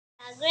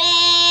a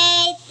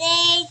great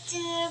day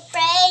to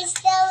praise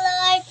the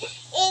Lord.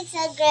 It's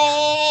a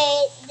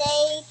great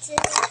day to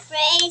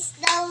praise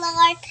the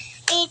Lord.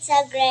 It's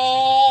a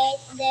great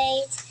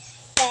day to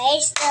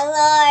praise the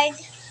Lord.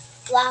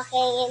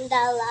 Walking in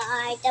the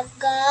light of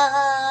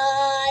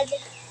God.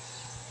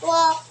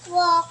 Walk,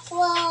 walk,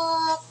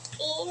 walk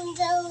in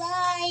the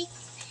light.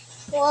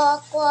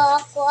 Walk,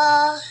 walk,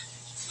 walk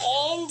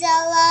in the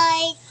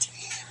light.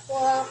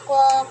 Walk,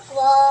 walk,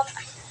 walk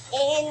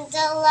in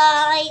the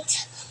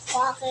light.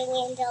 Walking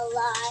in the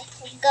light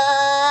of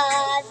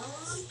God.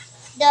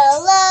 The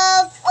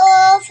love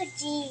of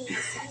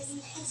Jesus,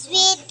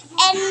 sweet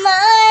and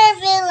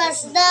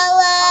marvelous. The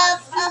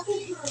love of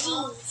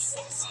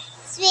Jesus,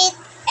 sweet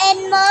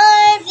and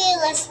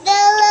marvelous.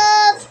 The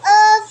love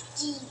of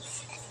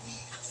Jesus,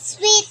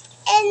 sweet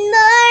and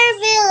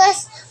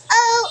marvelous.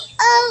 Oh,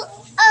 oh,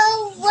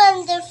 oh,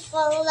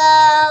 wonderful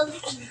love.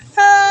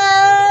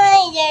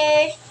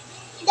 Higher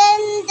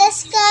than the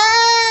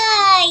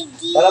sky,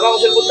 deeper than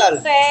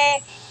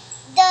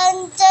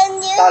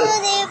the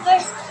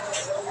universe,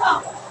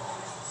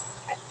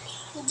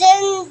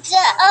 than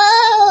the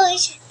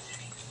ocean,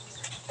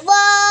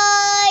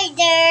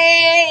 wider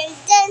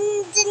than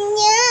the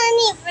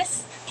universe.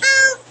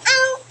 Ow,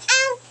 ow,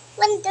 ow,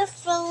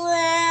 wonderful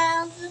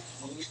love.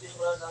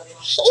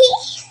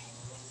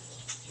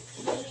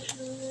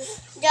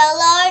 The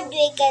Lord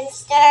we can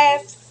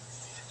serve.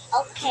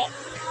 Okay.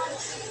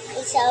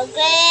 It's a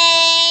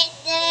great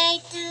day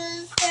to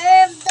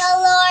serve the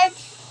Lord.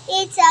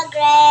 It's a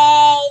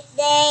great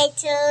day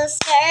to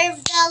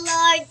serve the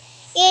Lord.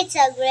 It's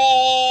a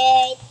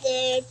great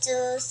day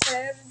to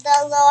serve the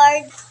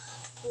Lord.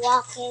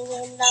 Walking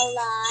in the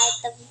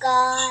light of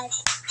God.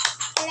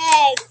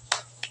 Pray.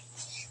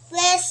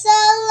 Bless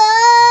the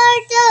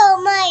Lord,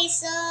 oh my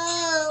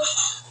soul.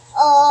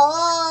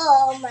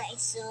 Oh my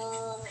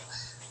soul.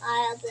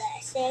 I'll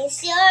bless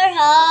your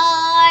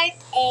heart.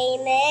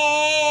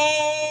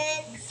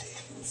 Amen.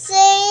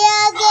 Say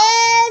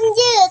again,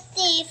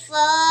 beautiful.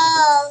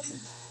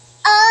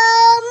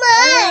 Oh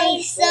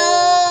my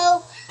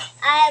soul,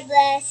 I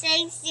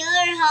blessings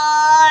your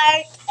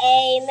heart.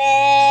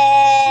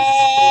 Amen.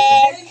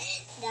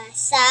 The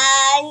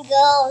sun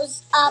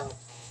goes up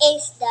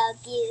is the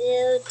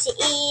beauty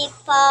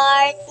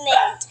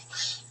department.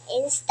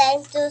 It's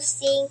time to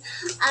sing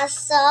a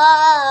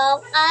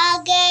song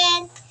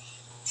again.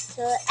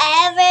 To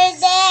every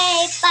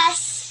day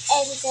pass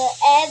and to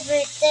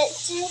every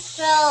touch you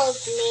told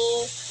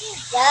me.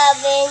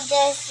 Loving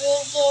the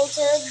sinking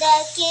to the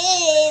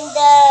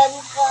kingdom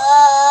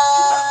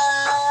come.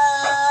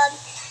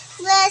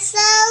 Bless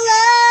the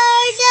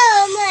Lord,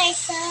 oh my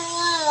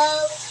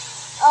soul,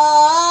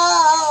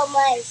 oh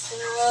my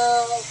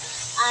soul.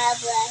 I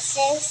bless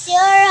your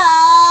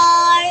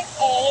heart,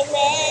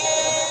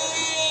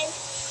 amen.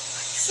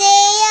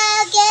 Say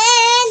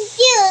again,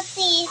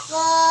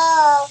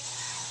 beautiful.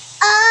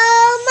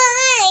 Oh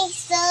my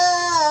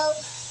soul,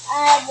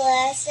 I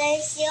bless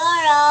your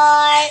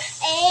heart,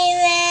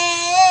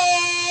 amen.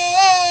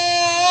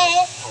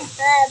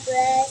 I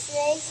bless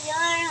your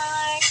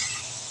heart,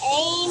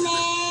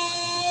 amen.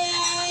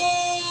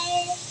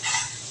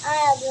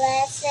 I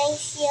bless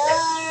your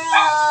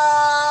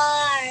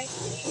heart,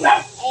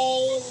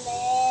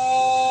 amen.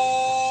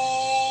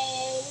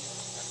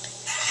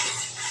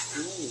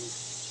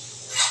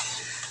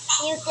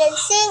 You can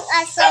sing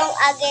a song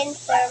again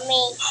for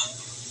me.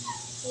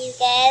 You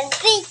can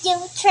video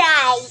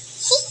try.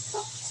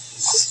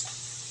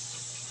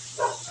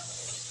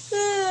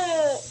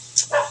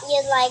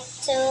 You'd like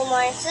two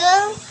more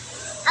soon?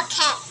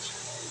 Okay.